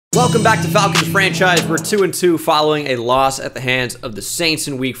Welcome back to Falcons Franchise. We're 2-2 following a loss at the hands of the Saints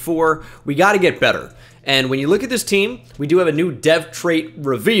in Week 4. We got to get better. And when you look at this team, we do have a new dev trait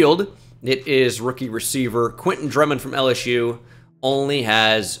revealed. It is rookie receiver Quentin Drummond from LSU, only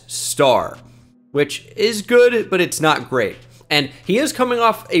has star, which is good, but it's not great. And he is coming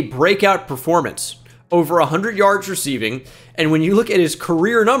off a breakout performance, over 100 yards receiving. And when you look at his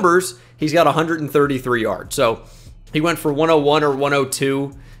career numbers, he's got 133 yards. So he went for 101 or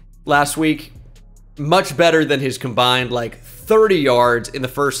 102 last week. Much better than his combined like 30 yards in the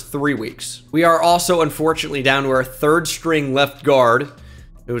first 3 weeks. We are also unfortunately down to our third string left guard.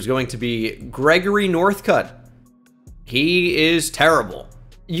 It was going to be Gregory Northcutt. He is terrible.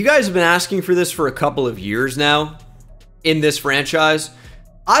 You guys have been asking for this for a couple of years now in this franchise.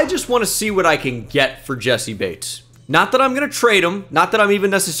 I just want to see what I can get for Jessie Bates. Not that I'm going to trade him. Not that I'm even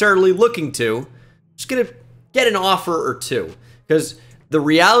necessarily looking to. Just going to get an offer or two. Because the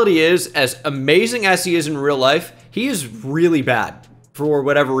reality is, as amazing as he is in real life, he is really bad for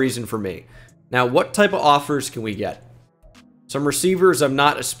whatever reason for me. Now, what type of offers can we get? Some receivers I'm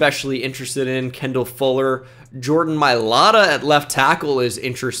not especially interested in. Kendall Fuller. Jordan Mailata at left tackle is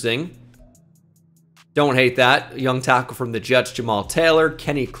interesting. Don't hate that. Young tackle from the Jets, Jamal Taylor.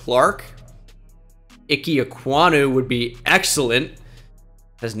 Kenny Clark. Ike Ekwonu would be excellent.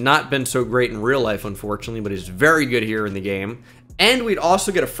 Has not been so great in real life, unfortunately, but is very good here in the game. And we'd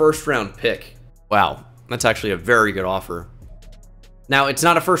also get a first-round pick. Wow, that's actually a very good offer. Now, it's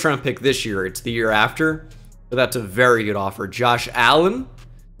not a first-round pick this year. It's the year after, but that's a very good offer. Josh Allen,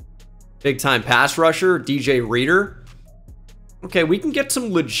 big-time pass rusher. DJ Reader. Okay, we can get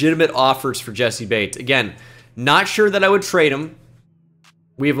some legitimate offers for Jessie Bates. Again, not sure that I would trade him.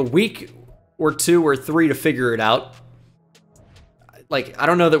 We have a week or 2 or 3 to figure it out. Like, I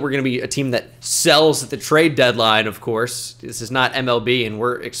don't know that we're going to be a team that sells at the trade deadline, of course. This is not MLB, and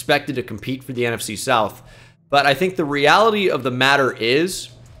we're expected to compete for the NFC South. But I think the reality of the matter is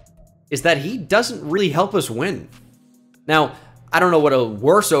that he doesn't really help us win. Now, I don't know what a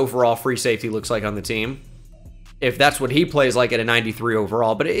worse overall free safety looks like on the team, if that's what he plays like at a 93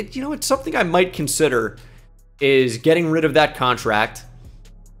 overall. But, it's something I might consider is getting rid of that contract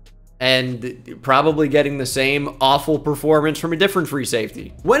and probably getting the same awful performance from a different free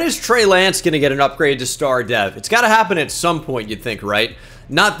safety. When is Trey Lance going to get an upgrade to star dev? It's got to happen at some point, you'd think, right?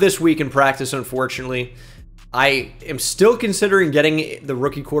 Not this week in practice, unfortunately. I am still considering getting the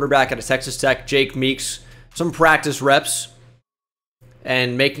rookie quarterback out of Texas Tech, Jake Meeks, some practice reps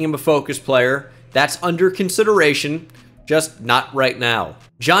and making him a focus player. That's under consideration, just not right now.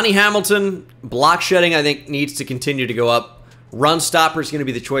 Johnny Hamilton, block shedding, I think, needs to continue to go up. Run stopper is going to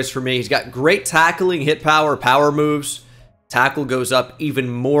be the choice for me. He's got great tackling, hit power, power moves. Tackle goes up even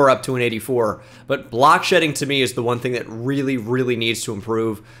more, up to an 84. But block shedding to me is the one thing that really, really needs to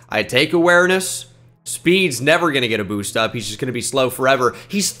improve. I take awareness. Speed's never going to get a boost up. He's just going to be slow forever.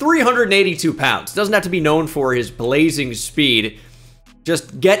 He's 382 pounds. Doesn't have to be known for his blazing speed.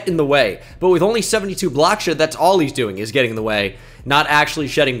 Just get in the way. But with only 72 block shed, that's all he's doing is getting in the way. Not actually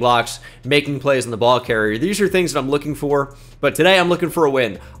shedding blocks, making plays on the ball carrier. These are things that I'm looking for. But today I'm looking for a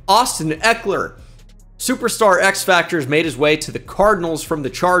win. Austin Ekeler, superstar X Factor, has made his way to the Cardinals from the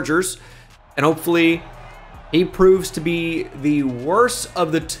Chargers. And hopefully he proves to be the worst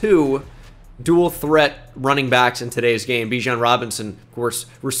of the 2 dual threat running backs in today's game. Bijan Robinson, of course,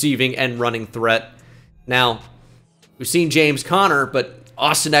 receiving and running threat. Now, we've seen James Conner, but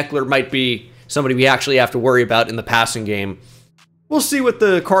Austin Ekeler might be somebody we actually have to worry about in the passing game. We'll see what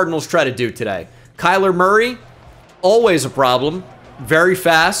the Cardinals try to do today. Kyler Murray, always a problem. Very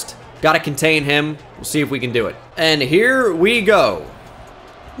fast. Got to contain him. We'll see if we can do it. And here we go.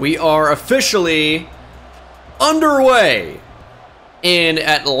 We are officially underway in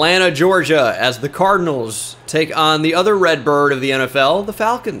Atlanta, Georgia, as the Cardinals take on the other red bird of the NFL, the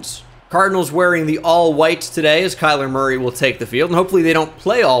Falcons. Cardinals wearing the all whites today as Kyler Murray will take the field. And hopefully they don't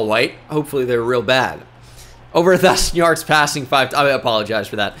play all white. Hopefully they're real bad. Over 1,000 yards passing, I apologize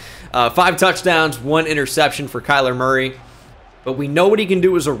for that. 5 touchdowns, 1 interception for Kyler Murray. But we know what he can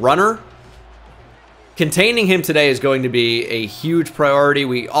do as a runner. Containing him today is going to be a huge priority.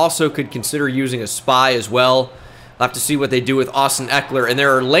 We also could consider using a spy as well. We'll have to see what they do with Austin Ekeler. And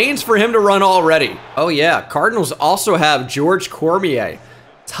there are lanes for him to run already. Oh yeah, Cardinals also have George Cormier.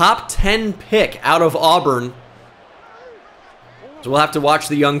 Top 10 pick out of Auburn. So we'll have to watch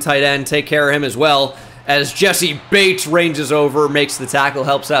the young tight end, take care of him as well. As Jessie Bates ranges over, makes the tackle,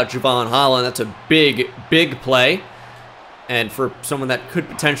 helps out Javon Holland. That's a big, big play. And for someone that could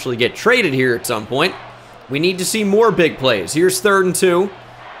potentially get traded here at some point, we need to see more big plays. Here's 3rd and 2.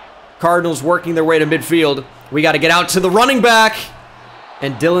 Cardinals working their way to midfield. We got to get out to the running back.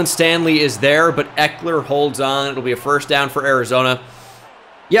 And Dylan Stanley is there, but Eckler holds on. It'll be a first down for Arizona.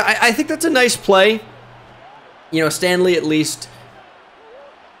 Yeah, I think that's a nice play. You know, Stanley at least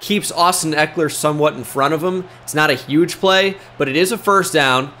keeps Austin Eckler somewhat in front of him. It's not a huge play, but it is a first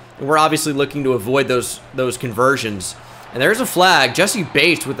down, and we're obviously looking to avoid those conversions. And there's a flag. Jesse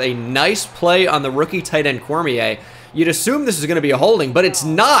Bates with a nice play on the rookie tight end Cormier. You'd assume this is going to be a holding, but it's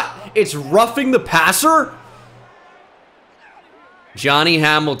not. It's roughing the passer. Johnny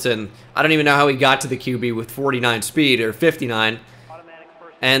Hamilton. I don't even know how he got to the QB with 49 speed, or 59.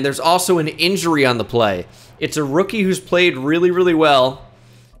 And there's also an injury on the play. It's a rookie who's played really, really well.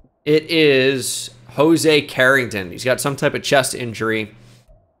 It is Jose Carrington. He's got some type of chest injury.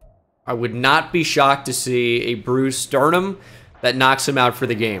 I would not be shocked to see a bruised sternum that knocks him out for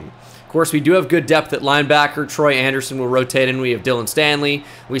the game. Of course, we do have good depth at linebacker. Troy Anderson will rotate in. We have Dylan Stanley.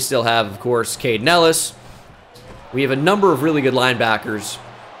 We still have, of course, Caden Ellis. We have a number of really good linebackers.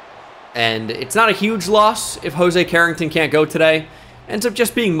 And it's not a huge loss if Jose Carrington can't go today. Ends up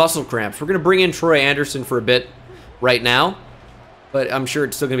just being muscle cramps. We're going to bring in Troy Anderson for a bit right now. But I'm sure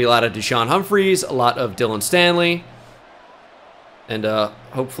it's still going to be a lot of Deshaun Humphreys, a lot of Dylan Stanley. And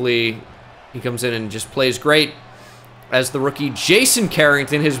hopefully he comes in and just plays great as the rookie Jason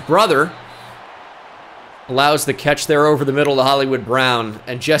Carrington, his brother, allows the catch there over the middle to Hollywood Brown.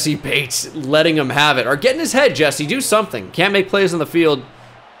 And Jesse Bates letting him have it. Or get in his head, Jesse. Do something. Can't make plays on the field.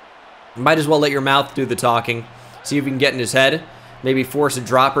 Might as well let your mouth do the talking. See if you can get in his head. Maybe force a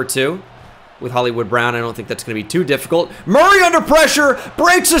drop or two. With Hollywood Brown, I don't think that's going to be too difficult. Murray under pressure,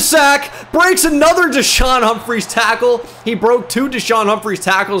 breaks a sack, breaks another Deshaun Humphreys tackle. He broke 2 Deshaun Humphreys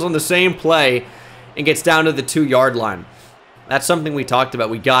tackles on the same play and gets down to the 2-yard line. That's something we talked about.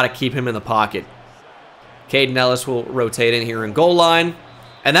 We got to keep him in the pocket. Caden Ellis will rotate in here in goal line.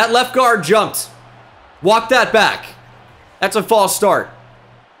 And that left guard jumped. Walk that back. That's a false start.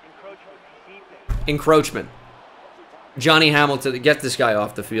 Encroachment. Johnny Hamilton, get this guy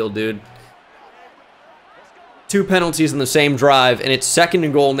off the field, dude. 2 penalties in the same drive, and it's 2nd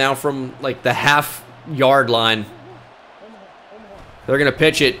and goal now from, like, the half-yard line. They're going to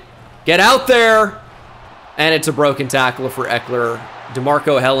pitch it. Get out there! And it's a broken tackle for Eckler.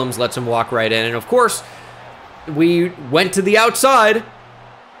 DeMarco Helms lets him walk right in. And, of course, we went to the outside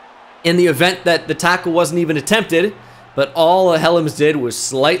in the event that the tackle wasn't even attempted, but all Helms did was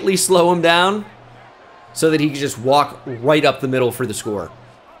slightly slow him down so that he could just walk right up the middle for the score.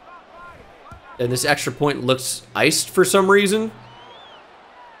 And this extra point looks iced for some reason.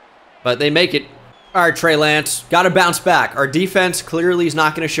 But they make it. All right, Trey Lance, got to bounce back. Our defense clearly is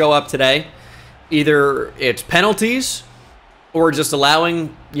not going to show up today. Either it's penalties or just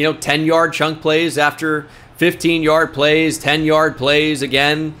allowing, 10-yard chunk plays after 15-yard plays, 10-yard plays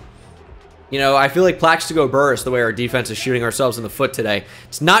again. I feel like Plaxico Burress, the way our defense is shooting ourselves in the foot today.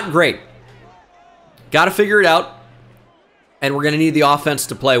 It's not great. Got to figure it out. And we're going to need the offense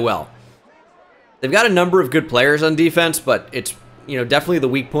to play well. They've got a number of good players on defense, but it's, definitely the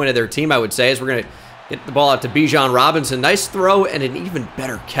weak point of their team, I would say, is we're going to get the ball out to Bijan Robinson. Nice throw and an even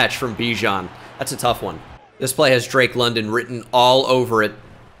better catch from Bijan. That's a tough one. This play has Drake London written all over it.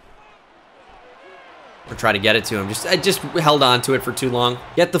 Or try to get it to him. I just held on to it for too long.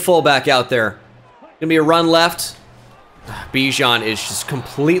 Get the fullback out there. Gonna be a run left. Bijan is just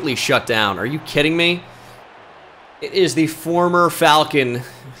completely shut down. Are you kidding me? It is the former Falcon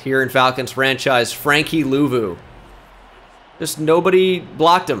here in Falcons franchise, Frankie Louvu. Just nobody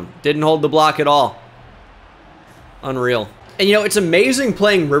blocked him. Didn't hold the block at all. Unreal. And it's amazing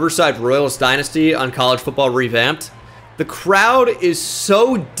playing Riverside Royals Dynasty on College Football Revamped. The crowd is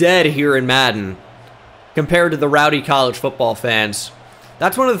so dead here in Madden compared to the rowdy college football fans.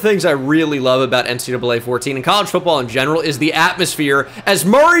 That's one of the things I really love about NCAA 14 and college football in general is the atmosphere. As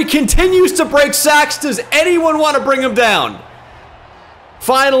Murray continues to break sacks, does anyone want to bring him down?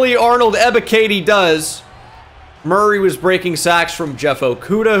 Finally, Arnold Ebiketie does. Murray was breaking sacks from Jeff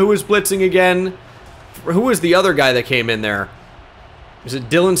Okuda, who was blitzing again. Who was the other guy that came in there? Is it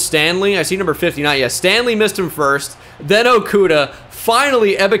Dylan Stanley? I see number 59. Yeah, Stanley missed him first. Then Okuda.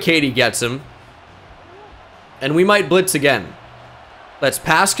 Finally, Ebiketie gets him. And we might blitz again. Let's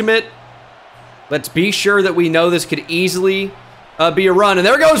pass commit. Let's be sure that we know this could easily be a run. And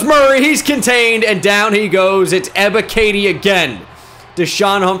there goes Murray. He's contained, and down he goes. It's Ebiketie again.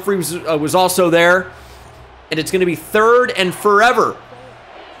 Deshaun Humphreys was also there. And it's going to be 3rd and forever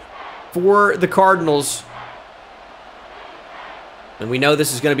for the Cardinals. And we know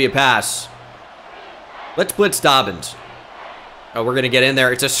this is going to be a pass. Let's blitz Dobbins. Oh, we're going to get in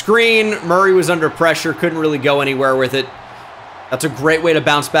there. It's a screen. Murray was under pressure. Couldn't really go anywhere with it. That's a great way to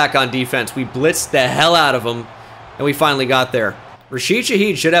bounce back on defense. We blitzed the hell out of them, and we finally got there. Rashid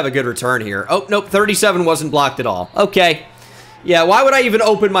Shaheed should have a good return here. Oh, nope, 37 wasn't blocked at all. Okay. Yeah, why would I even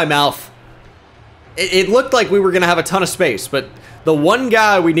open my mouth? It looked like we were going to have a ton of space, but the one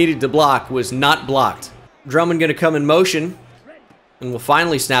guy we needed to block was not blocked. Drummond going to come in motion, and we'll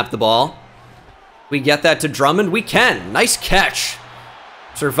finally snap the ball. We get that to Drummond. We can. Nice catch.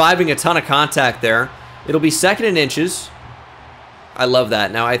 Surviving a ton of contact there. It'll be 2nd and inches. I love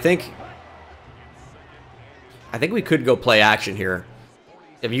that. Now, I think we could go play action here.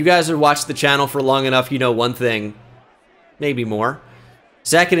 If you guys have watched the channel for long enough, you know one thing. Maybe more.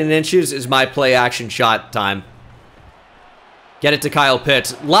 2nd and inches is my play action shot time. Get it to Kyle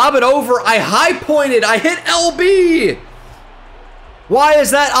Pitts. Lob it over. I high pointed. I hit LB. Why is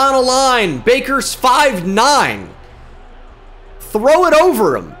that on a line? Baker's 5'9". Throw it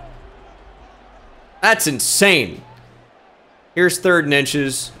over him. That's insane. Here's 3rd and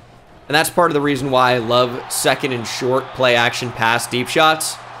inches. And that's part of the reason why I love 2nd and short play action pass deep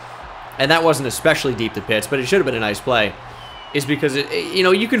shots. And that wasn't especially deep to Pitts, but it should have been a nice play. Is because,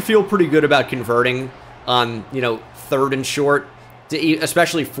 you can feel pretty good about converting on, 3rd and short,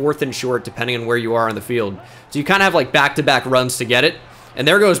 especially 4th and short, depending on where you are on the field. So you kind of have like back-to-back runs to get it. And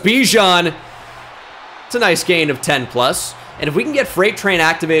there goes Bijan. It's a nice gain of 10 plus. And if we can get Freight Train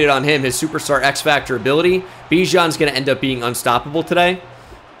activated on him, his superstar X Factor ability, Bijan's going to end up being unstoppable today.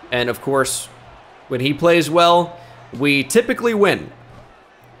 And of course, when he plays well, we typically win.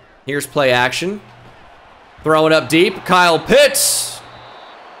 Here's play action. Throw it up deep. Kyle Pitts.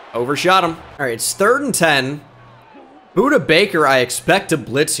 Overshot him. All right, it's 3rd and 10. Buda Baker, I expect to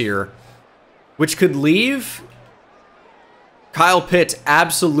blitz here, which could leave Kyle Pitts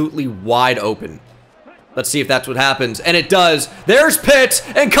absolutely wide open. Let's see if that's what happens. And it does. There's Pitts,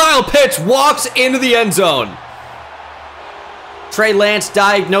 and Kyle Pitts walks into the end zone. Trey Lance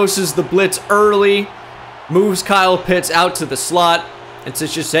diagnoses the blitz early, moves Kyle Pitts out to the slot, and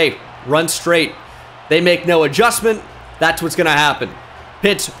says just, hey, run straight. They make no adjustment. That's what's going to happen.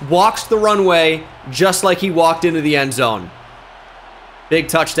 Pitts walks the runway just like he walked into the end zone. Big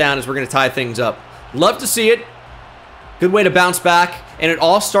touchdown as we're going to tie things up. Love to see it. Good way to bounce back. And it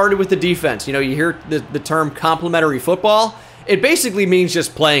all started with the defense. You hear the term complimentary football. It basically means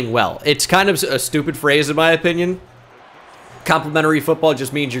just playing well. It's kind of a stupid phrase in my opinion. Complimentary football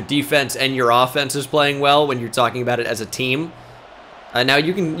just means your defense and your offense is playing well when you're talking about it as a team. Now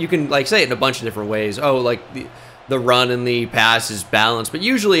you can like say it in a bunch of different ways. Oh, like the run and the pass is balanced, but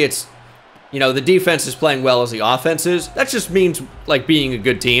usually it's the defense is playing well as the offense is. That just means like being a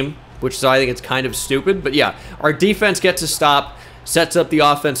good team, which is I think it's kind of stupid. But yeah, our defense gets a stop, sets up the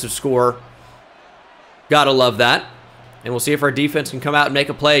offensive score. Gotta love that. And we'll see if our defense can come out and make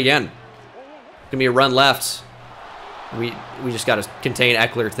a play again. Gonna be a run left. We just got to contain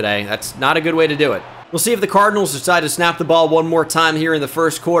Eckler today. That's not a good way to do it. We'll see if the Cardinals decide to snap the ball one more time here in the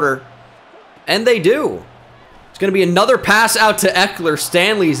first quarter. And they do. It's going to be another pass out to Eckler.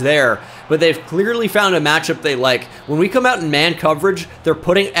 Stanley's there. But they've clearly found a matchup they like. When we come out in man coverage, they're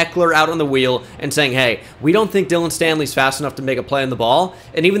putting Eckler out on the wheel and saying, hey, we don't think Dylan Stanley's fast enough to make a play on the ball.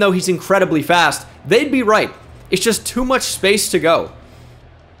 And even though he's incredibly fast, they'd be right. It's just too much space to go.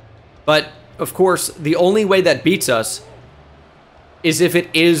 But of course, the only way that beats us is if it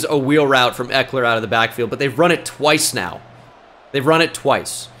is a wheel route from Eckler out of the backfield, but they've run it twice now. They've run it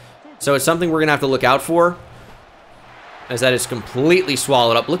twice. So it's something we're going to have to look out for, as that is completely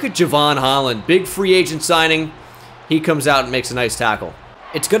swallowed up. Look at Javon Holland, big free agent signing. He comes out and makes a nice tackle.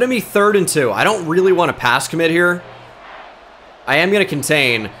 It's going to be 3rd and 2. I don't really want to pass commit here. I am going to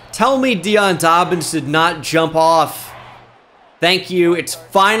contain. Tell me Deion Dobbins did not jump off. Thank you. It's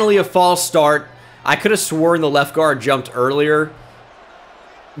finally a false start. I could have sworn the left guard jumped earlier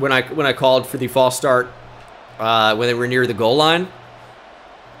when I called for the false start when they were near the goal line.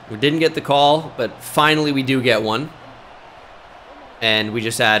 We didn't get the call, but finally we do get one. And we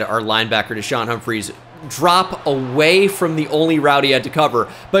just had our linebacker, Deshaun Humphreys, drop away from the only route he had to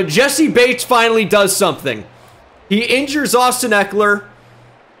cover. But Jesse Bates finally does something. He injures Austin Eckler.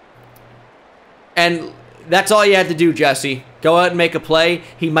 And that's all you had to do, Jesse. Go out and make a play.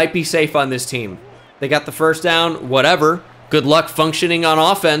 He might be safe on this team. They got the first down, whatever. Good luck functioning on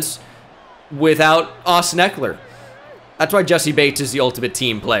offense without Austin Eckler. That's why Jesse Bates is the ultimate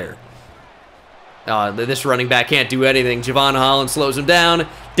team player. This running back can't do anything. Javon Holland slows him down.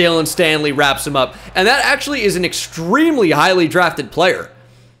 Dylan Stanley wraps him up. And that actually is an extremely highly drafted player.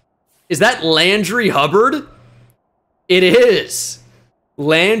 Is that Landry Hubbard? It is.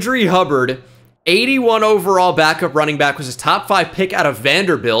 Landry Hubbard, 81 overall backup running back, was his top 5 pick out of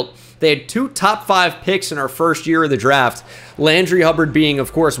Vanderbilt. They had 2 top 5 picks in our first year of the draft. Landry Hubbard being,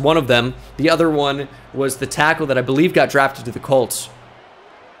 of course, one of them. The other one was the tackle that I believe got drafted to the Colts.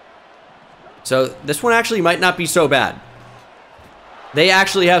 So this one actually might not be so bad. They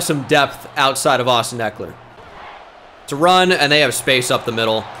actually have some depth outside of Austin Eckler. It's a run, and they have space up the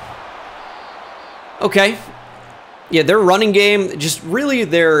middle. Okay. Yeah, their running game, just really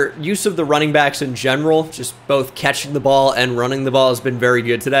their use of the running backs in general, just both catching the ball and running the ball has been very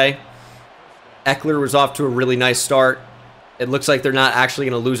good today. Eckler was off to a really nice start. It looks like they're not actually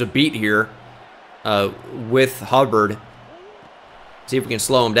going to lose a beat here with Hubbard. See if we can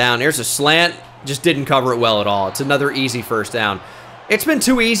slow him down. There's a slant. Just didn't cover it well at all. It's another easy first down. It's been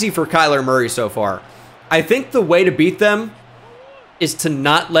too easy for Kyler Murray so far. I think the way to beat them is to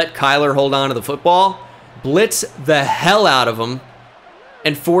not let Kyler hold on to the football, blitz the hell out of him,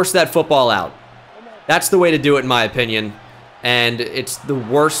 and force that football out. That's the way to do it, in my opinion. And it's the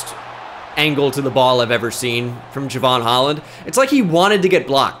worst angle to the ball I've ever seen from Javon Holland. It's like he wanted to get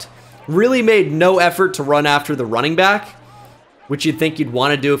blocked. Really made no effort to run after the running back, which you'd think you'd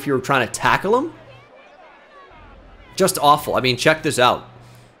want to do if you were trying to tackle him. Just awful. I mean, check this out.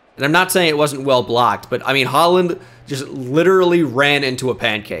 And I'm not saying it wasn't well blocked, but I mean, Holland just literally ran into a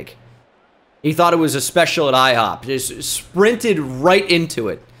pancake. He thought it was a special at IHOP. Just sprinted right into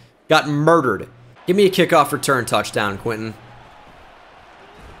it. Got murdered. Give me a kickoff return touchdown, Quentin.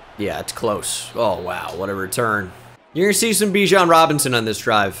 Yeah, it's close. Oh, wow. What a return. You're going to see some Bijan Robinson on this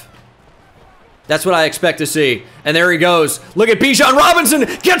drive. That's what I expect to see. And there he goes. Look at Bijan Robinson.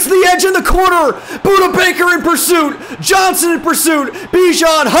 Gets the edge in the corner. Buda Baker in pursuit. Johnson in pursuit.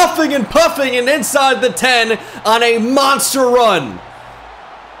 Bijan huffing and puffing and inside the 10 on a monster run.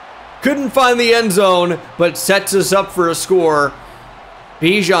 Couldn't find the end zone, but sets us up for a score.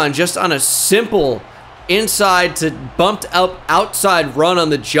 Bijan just on a simple inside to bumped up outside run on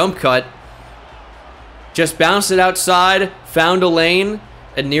the jump cut. Just bounced it outside, found a lane,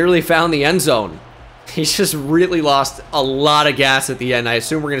 and nearly found the end zone. He's just really lost a lot of gas at the end. I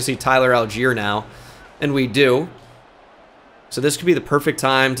assume we're going to see Tyler Algier now, and we do. So this could be the perfect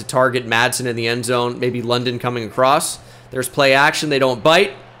time to target Madsen in the end zone, maybe London coming across. There's play action, they don't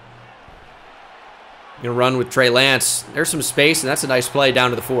bite. Gonna run with Trey Lance. There's some space, and that's a nice play down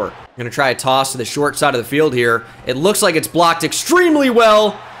to the 4. Gonna try a toss to the short side of the field here. It looks like it's blocked extremely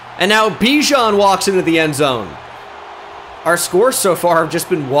well, and now Bijan walks into the end zone. Our scores so far have just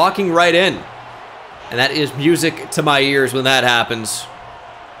been walking right in, and that is music to my ears when that happens.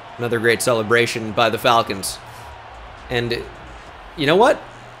 Another great celebration by the Falcons. And you know what?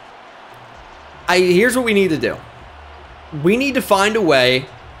 Here's what we need to do. We need to find a way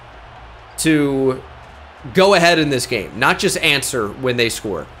to go ahead in this game, not just answer when they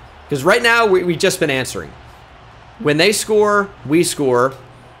score. Because right now, we've just been answering. When they score, we score,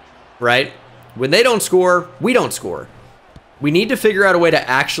 right? When they don't score, we don't score. We need to figure out a way to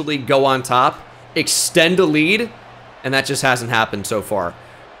actually go on top, extend a lead, and that just hasn't happened so far.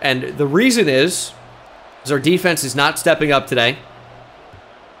 And the reason is our defense is not stepping up today.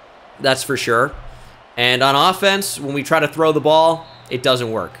 That's for sure. And on offense, when we try to throw the ball, it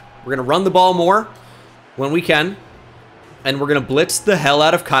doesn't work. We're going to run the ball more when we can, and we're going to blitz the hell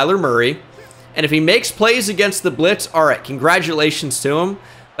out of Kyler Murray. And if he makes plays against the blitz, all right, congratulations to him.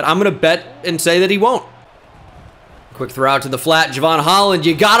 But I'm going to bet and say that he won't. Quick throw out to the flat. Javon Holland,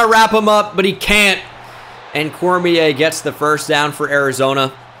 you got to wrap him up, but he can't. And Cormier gets the first down for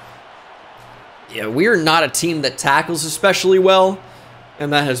Arizona. Yeah, we're not a team that tackles especially well,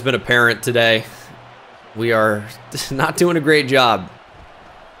 and that has been apparent today. We are not doing a great job.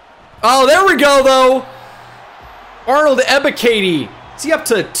 Oh, there we go, though. Arnold Ebiketie. Is he up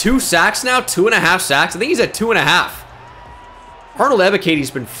to 2 sacks now? 2.5 sacks? I think he's at 2.5. Arnold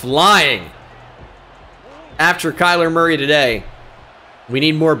Ebiketie's been flying after Kyler Murray today. We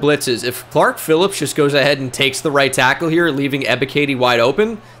need more blitzes. If Clark Phillips just goes ahead and takes the right tackle here, leaving Ebiketie wide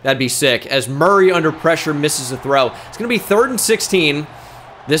open, that'd be sick. As Murray under pressure misses a throw. It's going to be 3rd and 16.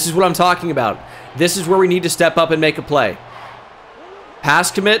 This is what I'm talking about. This is where we need to step up and make a play. Pass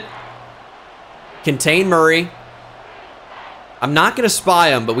commit. Contain Murray. I'm not going to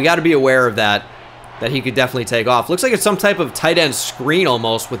spy him, but we got to be aware of that he could definitely take off. Looks like it's some type of tight end screen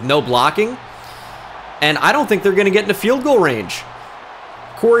almost with no blocking. And I don't think they're going to get into field goal range.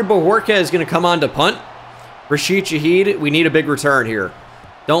 Corey Bojorquez is going to come on to punt. Rashid Shaheed, we need a big return here.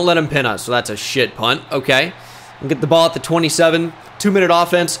 Don't let him pin us. So that's a shit punt. Okay. We'll get the ball at the 27. 2-minute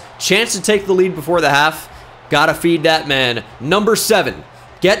offense. Chance to take the lead before the half. Got to feed that man. Number 7.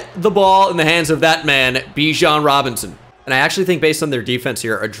 Get the ball in the hands of that man, Bijan Robinson. And I actually think based on their defense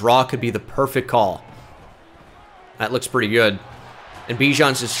here, a draw could be the perfect call. That looks pretty good. And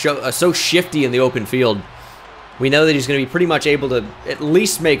Bijan's just so shifty in the open field. We know that he's going to be pretty much able to at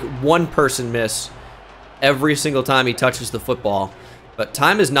least make one person miss every single time he touches the football. But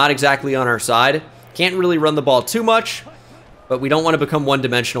time is not exactly on our side. Can't really run the ball too much, but we don't want to become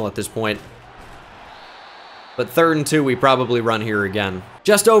one-dimensional at this point. But 3rd and 2, we probably run here again.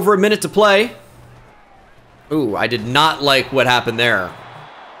 Just over a minute to play. Ooh, I did not like what happened there.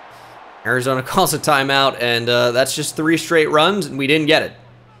 Arizona calls a timeout, and that's just 3 straight runs, and we didn't get it.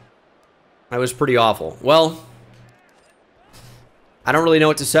 That was pretty awful. Well, I don't really know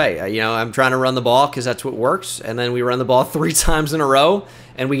what to say. You know, I'm trying to run the ball because that's what works, and then we run the ball 3 times in a row,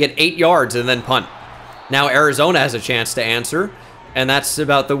 and we get 8 yards and then punt. Now Arizona has a chance to answer, and that's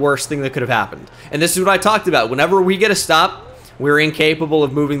about the worst thing that could have happened. And this is what I talked about. Whenever we get a stop, we're incapable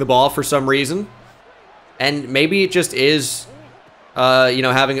of moving the ball for some reason. And maybe it just is, you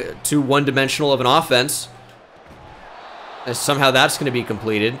know, having too one-dimensional of an offense. And somehow that's going to be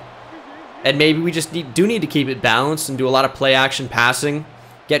completed. And maybe we just do need to keep it balanced and do a lot of play-action passing.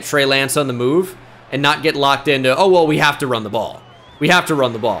 Get Trey Lance on the move. And not get locked into, oh, well, we have to run the ball. We have to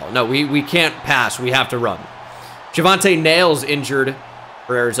run the ball. No, we can't pass. We have to run. Javonte Nails injured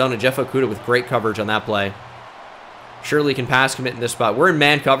for Arizona. Jeff Okudah with great coverage on that play. Surely can pass commit in this spot. We're in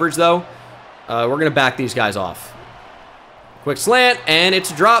man coverage, though. We're going to back these guys off. Quick slant, and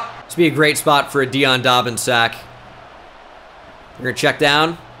it's a drop. This would be a great spot for a Deion Dobbins sack. We're going to check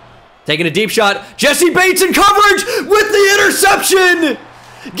down. Taking a deep shot. Jesse Bates in coverage with the interception.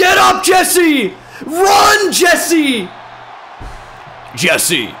 Get up, Jesse. Run, Jesse.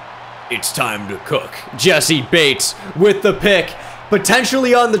 Jesse, it's time to cook. Jesse Bates with the pick.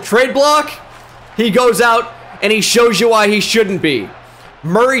 Potentially on the trade block. He goes out, and he shows you why he shouldn't be.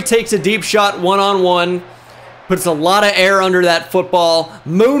 Murray takes a deep shot one-on-one. Puts a lot of air under that football.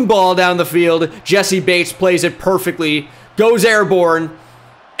 Moon ball down the field. Jesse Bates plays it perfectly. Goes airborne.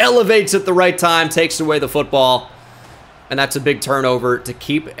 Elevates at the right time. Takes away the football. And that's a big turnover to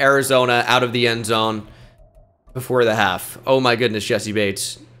keep Arizona out of the end zone before the half. Oh my goodness, Jesse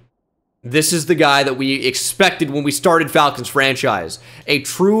Bates. This is the guy that we expected when we started Falcons franchise. A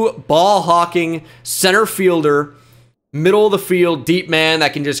true ball-hawking center fielder, middle of the field, deep man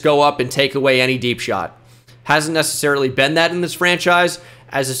that can just go up and take away any deep shot. Hasn't necessarily been that in this franchise,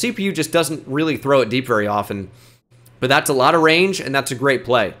 as the CPU just doesn't really throw it deep very often. But that's a lot of range, and that's a great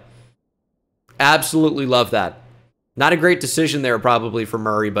play. Absolutely love that. Not a great decision there probably for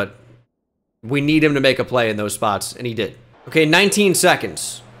Murray, but we need him to make a play in those spots, and he did. Okay, 19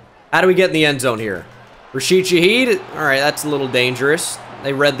 seconds. How do we get in the end zone here? Rashid Shaheed? All right, that's a little dangerous.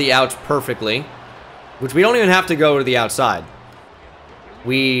 They read the outs perfectly, which we don't even have to go to the outside.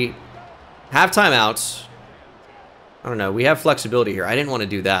 We have timeouts. I don't know. We have flexibility here. I didn't want to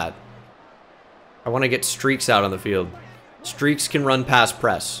do that. I want to get streaks out on the field. Streaks can run past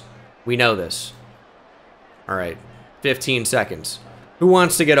press. We know this. All right, 15 seconds. Who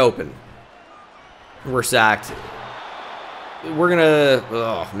wants to get open? We're sacked. We're gonna,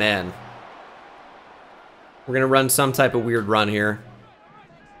 oh man. We're gonna run some type of weird run here.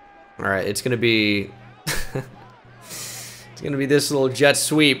 All right, it's gonna be, it's gonna be this little jet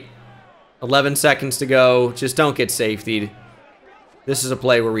sweep. 11 seconds to go. Just don't get safetied. This is a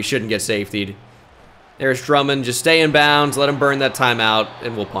play where we shouldn't get safetied. There's Drummond. Just stay in bounds. Let him burn that timeout,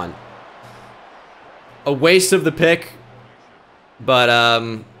 and we'll punt. A waste of the pick, but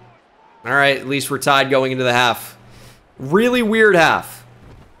all right, at least we're tied going into the half. Really weird half.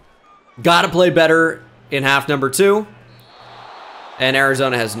 Got to play better in half number 2. And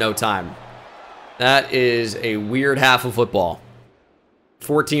Arizona has no time. That is a weird half of football.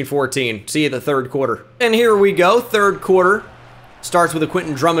 14-14. See you the third quarter. And here we go. Third quarter. Starts with a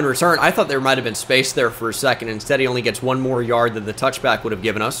Quentin Drummond return. I thought there might have been space there for a second. Instead, he only gets 1 more yard than the touchback would have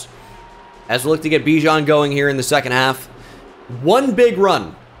given us. As we look to get Bijan going here in the second half. 1 big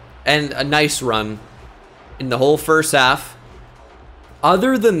run. And a nice run in the whole first half.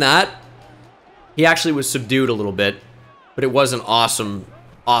 Other than that, he actually was subdued a little bit. But it was an awesome,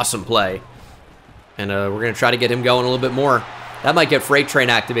 awesome play. And we're going to try to get him going a little bit more. That might get Freight Train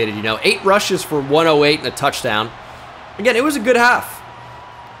activated, you know. 8 rushes for 108 and a touchdown. Again, it was a good half.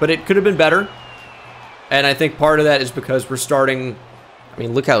 But it could have been better. And I think part of that is because we're starting... I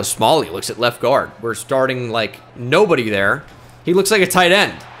mean, look how small he looks at left guard. We're starting like nobody there. He looks like a tight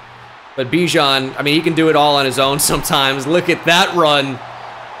end. But Bijan, I mean, he can do it all on his own sometimes. Look at that run.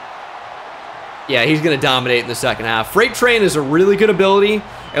 Yeah, he's going to dominate in the second half. Freight Train is a really good ability.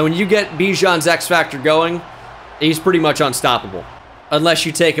 And when you get Bijan's X Factor going, he's pretty much unstoppable. Unless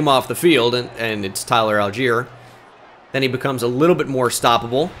you take him off the field, and it's Tyler Algier. Then he becomes a little bit more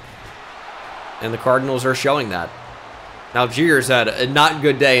stoppable. And the Cardinals are showing that. Algiers had a not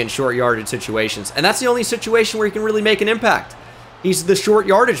good day in short yardage situations, and that's the only situation where he can really make an impact. He's the short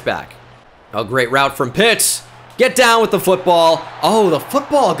yardage back. Oh, great route from Pitts. Get down with the football. Oh, the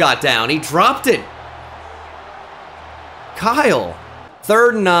football got down. He dropped it. Kyle.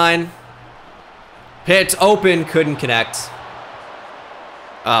 3rd and 9. Pitts open, couldn't connect.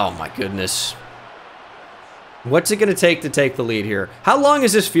 Oh my goodness. What's it going to take the lead here? How long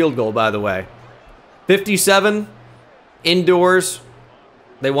is this field goal, by the way? 57? Indoors?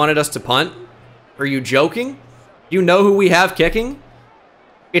 They wanted us to punt? Are you joking? You know who we have kicking?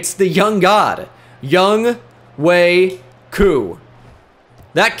 It's the young god. Young Wei Koo.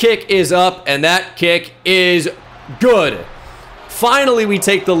 That kick is up, and that kick is good. Finally, we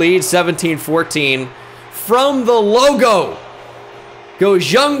take the lead, 17-14. From the logo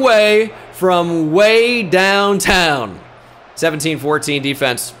goes Young Wei from way downtown. 17-14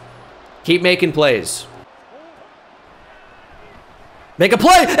 defense. Keep making plays. Make a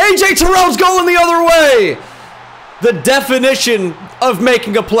play. AJ Terrell's going the other way. The definition of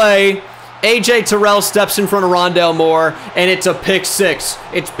making a play. AJ Terrell steps in front of Rondale Moore, and it's a pick 6.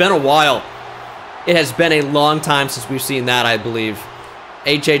 It's been a while. It has been a long time since we've seen that, I believe.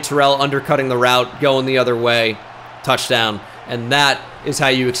 AJ Terrell undercutting the route, going the other way. Touchdown. And that is how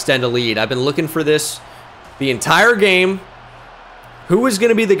you extend a lead. I've been looking for this the entire game. Who is going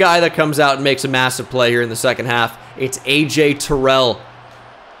to be the guy that comes out and makes a massive play here in the second half? It's AJ Terrell.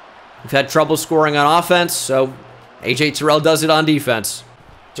 We've had trouble scoring on offense, so AJ Terrell does it on defense.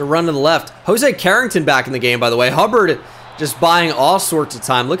 It's a run to the left. Jose Carrington back in the game, by the way. Hubbard just buying all sorts of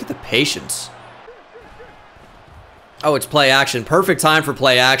time. Look at the patience. Oh, it's play action. Perfect time for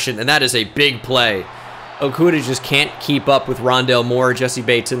play action, and that is a big play. Okuda just can't keep up with Rondale Moore. Jesse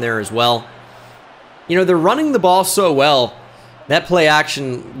Bates in there as well. You know, they're running the ball so well. That play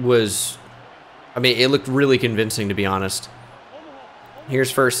action was, I mean, it looked really convincing, to be honest.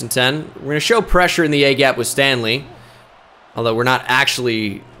 Here's 1st and 10. We're going to show pressure in the A-gap with Stanley, although we're not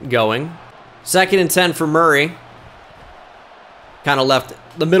actually going. 2nd and 10 for Murray. Kind of left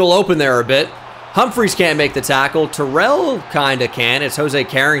the middle open there a bit. Humphreys can't make the tackle. Terrell kind of can. It's Jose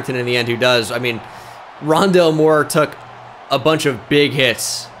Carrington in the end who does. I mean, Rondale Moore took a bunch of big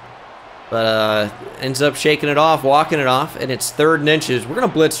hits, but ends up shaking it off, walking it off, and it's 3rd and inches. We're going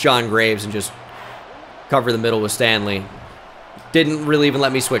to blitz John Graves and just cover the middle with Stanley. Didn't really even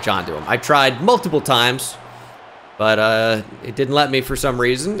let me switch onto him. I tried multiple times, but it didn't let me for some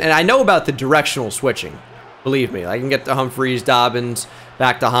reason. And I know about the directional switching. Believe me, I can get to Humphreys, Dobbins,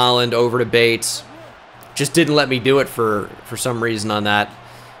 back to Holland, over to Bates. Just didn't let me do it for some reason on that.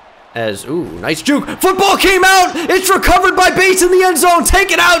 As, ooh, nice juke. Football came out. It's recovered by Bates in the end zone.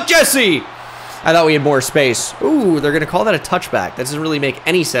 Take it out, Jesse. I thought we had more space. Ooh, they're going to call that a touchback. That doesn't really make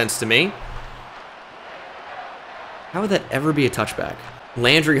any sense to me. How would that ever be a touchback?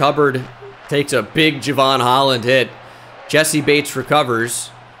 Landry Hubbard takes a big Javon Holland hit. Jesse Bates recovers.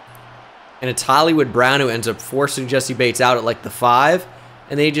 And it's Hollywood Brown who ends up forcing Jesse Bates out at like the 5.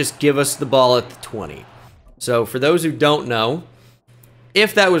 And they just give us the ball at the 20. So for those who don't know,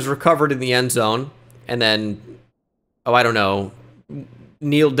 if that was recovered in the end zone and then, oh, I don't know,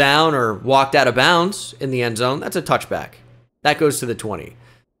 kneeled down or walked out of bounds in the end zone, that's a touchback. That goes to the 20.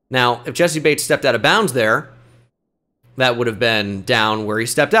 Now, if Jesse Bates stepped out of bounds there, that would have been down where he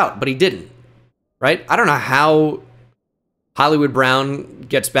stepped out, but he didn't, right? I don't know how Hollywood Brown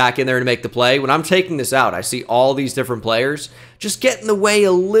gets back in there to make the play. When I'm taking this out, I see all these different players just get in the way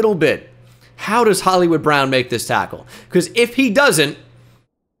a little bit. How does Hollywood Brown make this tackle? Because if he doesn't,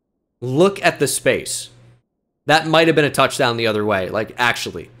 look at the space. That might have been a touchdown the other way, like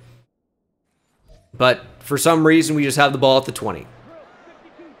actually. But for some reason, we just have the ball at the 20,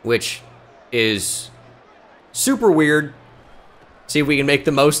 which is super weird. See if we can make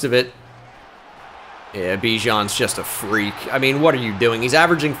the most of it. Yeah, Bijan's just a freak. I mean, what are you doing? He's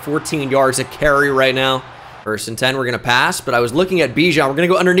averaging 14 yards a carry right now. 1st and 10, we're going to pass, but I was looking at Bijan. We're going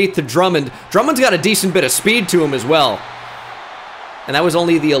to go underneath to Drummond. Drummond's got a decent bit of speed to him as well. And that was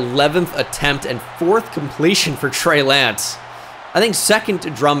only the 11th attempt and 4th completion for Trey Lance. I think 2nd to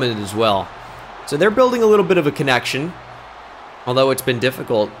Drummond as well. So they're building a little bit of a connection. Although it's been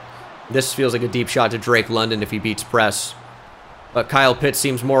difficult. This feels like a deep shot to Drake London if he beats press. But Kyle Pitts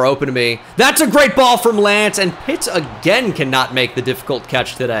seems more open to me. That's a great ball from Lance, and Pitts again cannot make the difficult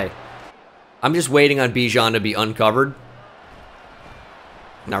catch today. I'm just waiting on Bijan to be uncovered.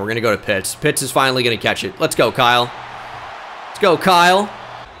 Now we're going to go to Pitts. Pitts is finally going to catch it. Let's go, Kyle. Let's go, Kyle.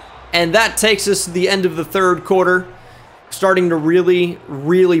 And that takes us to the end of the 3rd quarter. Starting to really,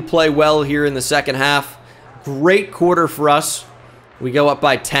 really play well here in the second half. Great quarter for us. We go up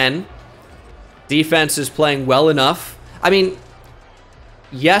by 10. Defense is playing well enough. I mean,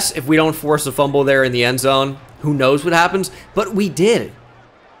 yes, if we don't force a fumble there in the end zone, who knows what happens? But we did.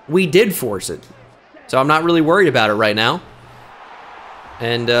 We did force it. So I'm not really worried about it right now.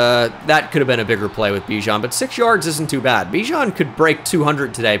 And that could have been a bigger play with Bijan, but 6 yards isn't too bad. Bijan could break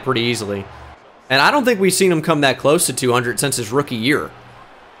 200 today pretty easily. And I don't think we've seen him come that close to 200 since his rookie year.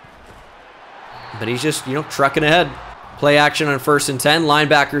 But he's just, you know, trucking ahead. Play action on 1st and 10.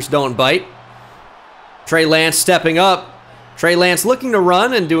 Linebackers don't bite. Trey Lance stepping up. Trey Lance looking to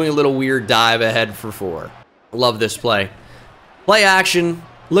run and doing a little weird dive ahead for 4. Love this play. Play action.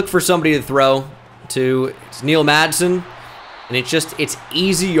 Look for somebody to throw to. It's Neil Madsen. And it's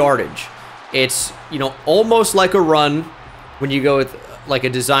easy yardage. It's, you know, almost like a run when you go with like a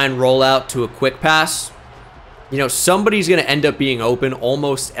design rollout to a quick pass. You know, somebody's going to end up being open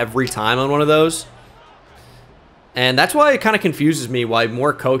almost every time on one of those. And that's why it kind of confuses me why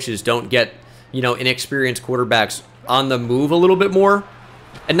more coaches don't get, you know, inexperienced quarterbacks on the move a little bit more.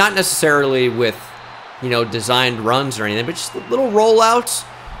 And not necessarily with, you know, designed runs or anything, but just little rollouts.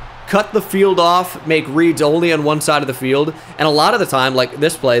 Cut the field off, make reads only on one side of the field. And a lot of the time, like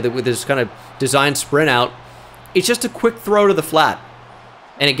this play with this kind of design sprint out, it's just a quick throw to the flat.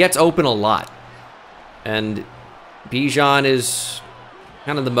 And it gets open a lot. And Bijan is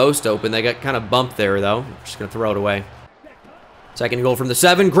kind of the most open. They got kind of bumped there, though. I'm just going to throw it away. Second goal from the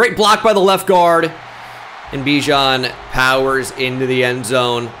 7. Great block by the left guard. And Bijan powers into the end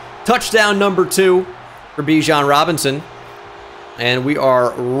zone. Touchdown number 2 for Bijan Robinson. And we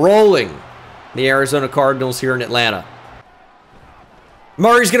are rolling the Arizona Cardinals here in Atlanta.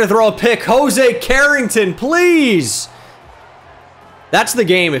 Murray's going to throw a pick. Jose Carrington, please. That's the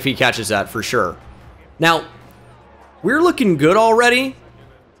game if he catches that for sure. Now, we're looking good already,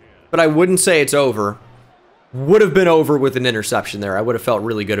 but I wouldn't say it's over. Would have been over with an interception there. I would have felt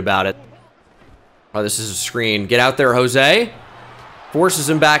really good about it. Oh, this is a screen. Get out there, Jose. Forces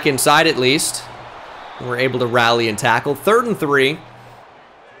him back inside at least. We're able to rally and tackle. 3rd and 3.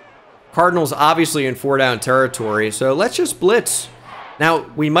 Cardinals obviously in 4-down territory, so let's just blitz. Now,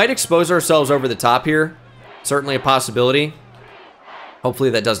 we might expose ourselves over the top here. Certainly a possibility. Hopefully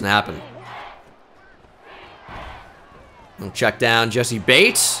that doesn't happen. We'll check down Jesse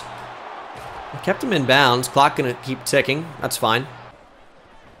Bates. We kept him in bounds. Clock going to keep ticking. That's fine.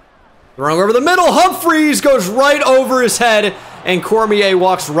 Throwing over the middle. Humphries goes right over his head, and Cormier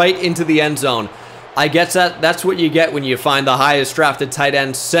walks right into the end zone. I guess that's what you get when you find the highest drafted tight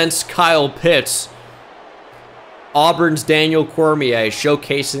end since Kyle Pitts. Auburn's Daniel Cormier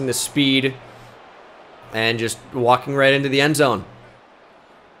showcasing the speed and just walking right into the end zone.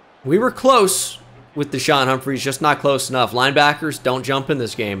 We were close with Deshaun Humphries, just not close enough. Linebackers don't jump in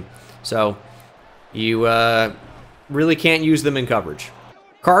this game, so you really can't use them in coverage.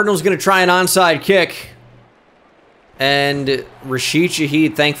 Cardinals going to try an onside kick. And Rashid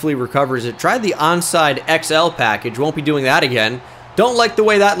Shaheed thankfully recovers it. Tried the onside XL package. Won't be doing that again. Don't like the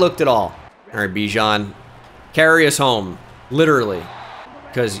way that looked at all. All right, Bijan. Carry us home. Literally.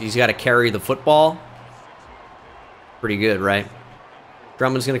 Because he's got to carry the football. Pretty good, right?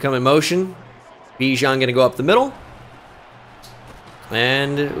 Drummond's going to come in motion. Bijan going to go up the middle.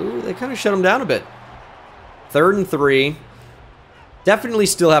 And ooh, they kind of shut him down a bit. 3rd and 3. Definitely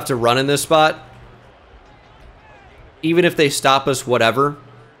still have to run in this spot. Even if they stop us, whatever.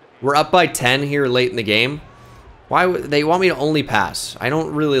 We're up by 10 here late in the game. Why would they want me to only pass? I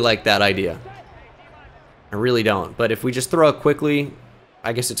don't really like that idea. I really don't. But if we just throw it quickly,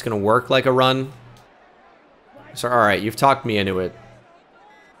 I guess it's going to work like a run. So, all right, you've talked me into it.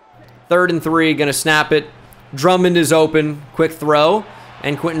 3rd and 3, going to snap it. Drummond is open. Quick throw.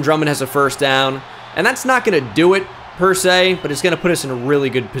 And Quentin Drummond has a 1st down. And that's not going to do it, per se, but it's going to put us in a really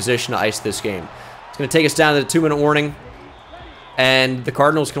good position to ice this game. It's going to take us down to the 2-minute warning. And the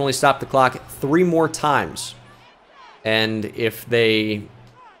Cardinals can only stop the clock 3 more times. And if they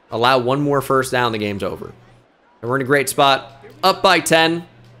allow 1 more 1st down, the game's over. And we're in a great spot. Up by 10.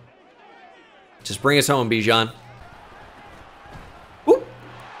 Just bring us home, Bijan. Ooh,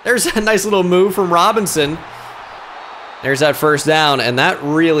 there's a nice little move from Robinson. There's that 1st down, and that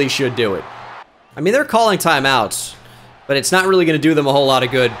really should do it. I mean, they're calling timeouts, but it's not really going to do them a whole lot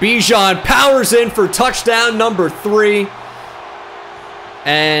of good. Bijan powers in for touchdown number 3.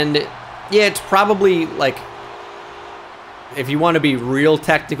 And, yeah, it's probably, like, if you want to be real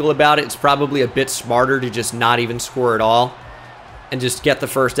technical about it, it's probably a bit smarter to just not even score at all and just get the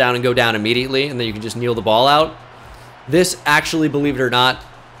 1st down and go down immediately, and then you can just kneel the ball out. This actually, believe it or not,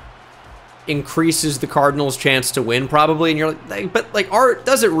 increases the Cardinals' chance to win, probably. And you're like, but, like,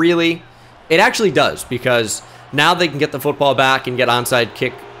 does it really? It actually does, because now they can get the football back and get onside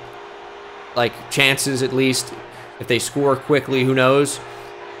kick, like, chances at least. If they score quickly, who knows?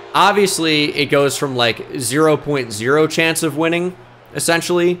 Obviously, it goes from like 0.0 chance of winning,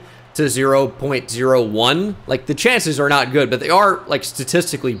 essentially, to 0.01. Like, the chances are not good, but they are, like,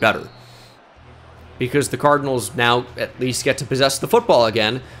 statistically better. Because the Cardinals now at least get to possess the football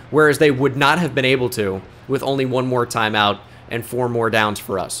again, whereas they would not have been able to with only one more timeout and 4 more downs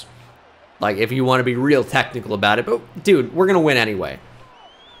for us. Like, if you want to be real technical about it. But, dude, we're going to win anyway.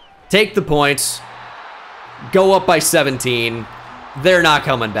 Take the points. Go up by 17. They're not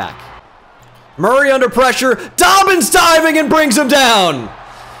coming back. Murray under pressure. Dobbins diving and brings him down.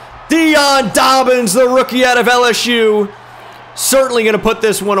 Dion Dobbins, the rookie out of LSU. Certainly going to put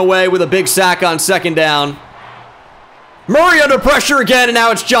this one away with a big sack on 2nd down. Murray under pressure again, and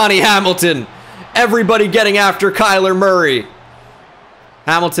now it's Johnny Hamilton. Everybody getting after Kyler Murray.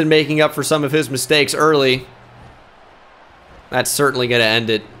 Hamilton making up for some of his mistakes early. That's certainly going to end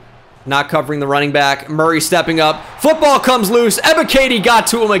it. Not covering the running back. Murray stepping up. Football comes loose. Ebiketie got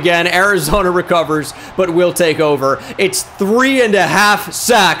to him again. Arizona recovers, but will take over. It's 3.5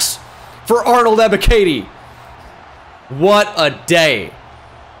 sacks for Arnold Ebiketie. What a day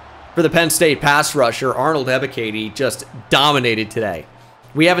for the Penn State pass rusher. Arnold Ebiketie just dominated today.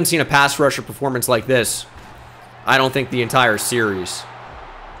 We haven't seen a pass rusher performance like this, I don't think, the entire series.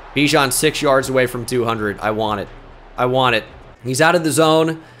 Bijan 6 yards away from 200. I want it. I want it. He's out of the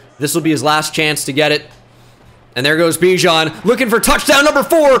zone. This will be his last chance to get it. And there goes Bijan, looking for touchdown number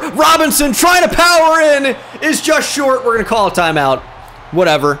 4. Robinson trying to power in, is just short. We're going to call a timeout.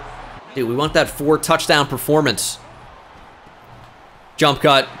 Whatever. Dude, we want that 4 touchdown performance. Jump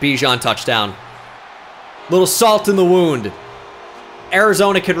cut, Bijan touchdown. Little salt in the wound.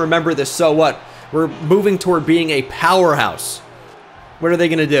 Arizona can remember this, so what? We're moving toward being a powerhouse. What are they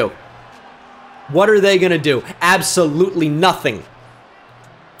going to do? What are they going to do? Absolutely nothing.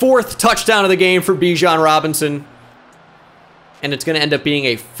 4th touchdown of the game for Bijan Robinson. And it's going to end up being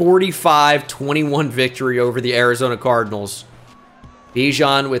a 45-21 victory over the Arizona Cardinals.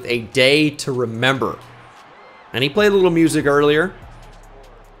 Bijan with a day to remember. And he played a little music earlier.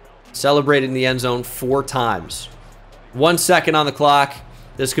 Celebrated in the end zone 4 times. 1 second on the clock.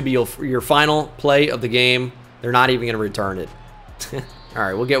 This could be your final play of the game. They're not even going to return it. All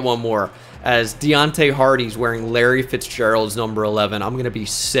right, we'll get one more. As Deontay Hardy's wearing Larry Fitzgerald's number 11. I'm going to be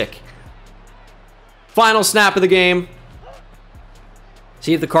sick. Final snap of the game.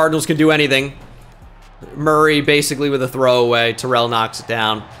 See if the Cardinals can do anything. Murray basically with a throwaway. Terrell knocks it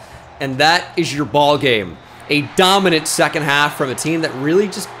down. And that is your ball game. A dominant second half from a team that really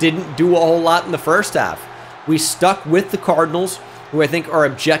just didn't do a whole lot in the first half. We stuck with the Cardinals, who I think are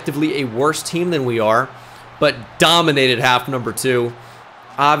objectively a worse team than we are, but dominated half number 2.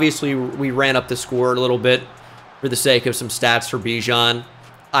 Obviously, we ran up the score a little bit for the sake of some stats for Bijan.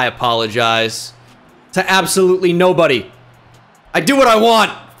 I apologize to absolutely nobody. I do what I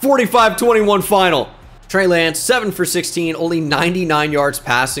want. 45-21 final. Trey Lance, 7 for 16, only 99 yards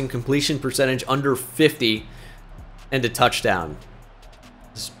passing, completion percentage under 50, and a touchdown.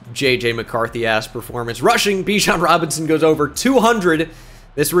 This J.J. McCarthy-ass performance. Rushing, Bijan Robinson goes over 200.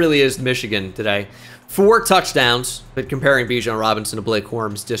 This really is Michigan today. 4 touchdowns, but comparing Bijan Robinson to Blake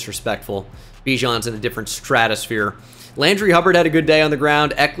Corum is disrespectful. Bijan's in a different stratosphere. Landry Hubbard had a good day on the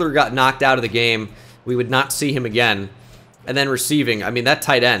ground. Eckler got knocked out of the game. We would not see him again. And then receiving, I mean, that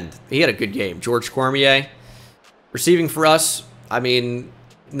tight end, he had a good game. George Cormier. Receiving for us, I mean,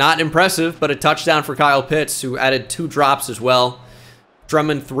 not impressive, but a touchdown for Kyle Pitts, who added 2 drops as well.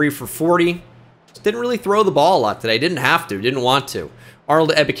 Drummond 3 for 40. Didn't really throw the ball a lot today. Didn't have to. Didn't want to.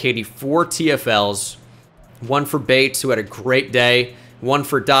 Arnold Ebiketie, 4 TFLs. 1 for Bates, who had a great day. 1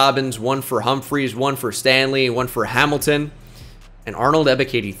 for Dobbins. 1 for Humphreys. 1 for Stanley. 1 for Hamilton. And Arnold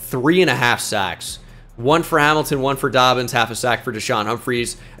Ebiketie, 3.5 sacks. 1 for Hamilton, 1 for Dobbins, half a sack for Deshaun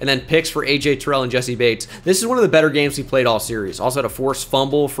Humphreys, and then picks for A.J. Terrell and Jesse Bates. This is one of the better games he played all series. Also had a forced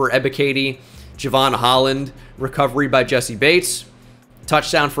fumble for Ebiketie. Javon Holland, recovery by Jesse Bates.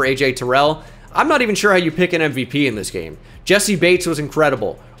 Touchdown for A.J. Terrell. I'm not even sure how you pick an MVP in this game. Jesse Bates was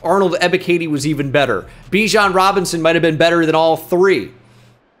incredible. Arnold Ebiketie was even better. Bijan Robinson might have been better than all 3.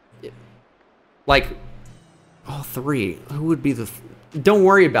 Like, all 3. Who would be the... Don't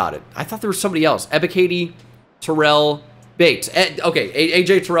worry about it. I thought there was somebody else. Ebiketie, Terrell, Bates. Okay,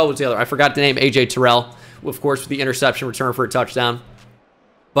 A.J. Terrell was the other. I forgot to name A.J. Terrell, of course, with the interception return for a touchdown.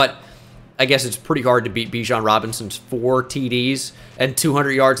 But I guess it's pretty hard to beat Bijan Robinson's 4 TDs and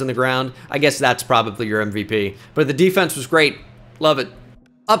 200 yards on the ground. I guess that's probably your MVP. But the defense was great. Love it.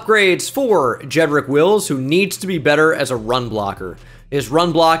 Upgrades for Jedrick Wills, who needs to be better as a run blocker. His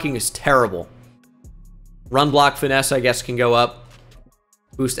run blocking is terrible. Run block finesse, I guess, can go up.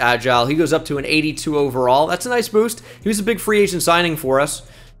 Boost agile. He goes up to an 82 overall. That's a nice boost. He was a big free agent signing for us.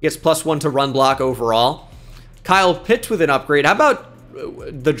 Gets +1 to run block overall. Kyle Pitts with an upgrade. How about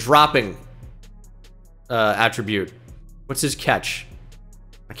the dropping attribute? What's his catch?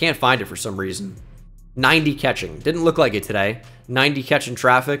 I can't find it for some reason. 90 catching. Didn't look like it today. 90 catching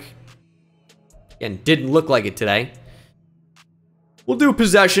traffic. And didn't look like it today. We'll do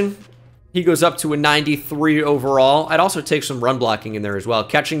possession. He goes up to a 93 overall. I'd also take some run blocking in there as well.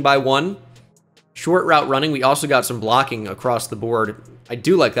 Catching by 1. Short route running. We also got some blocking across the board. I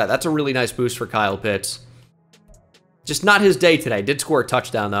do like that. That's a really nice boost for Kyle Pitts. Just not his day today. Did score a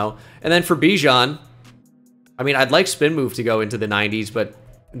touchdown, though. And then for Bijan, I mean, I'd like spin move to go into the 90s, but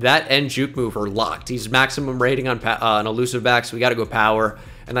that and juke move are locked. He's maximum rating on elusive backs. So we got to go power,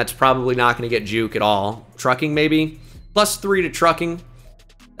 and that's probably not going to get juke at all. Trucking, maybe. +3 to trucking.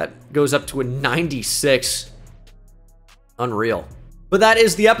 That goes up to a 96. Unreal. But that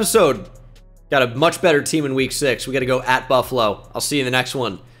is the episode. Got a much better team in week 6. We got to go at Buffalo. I'll see you in the next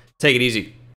one. Take it easy.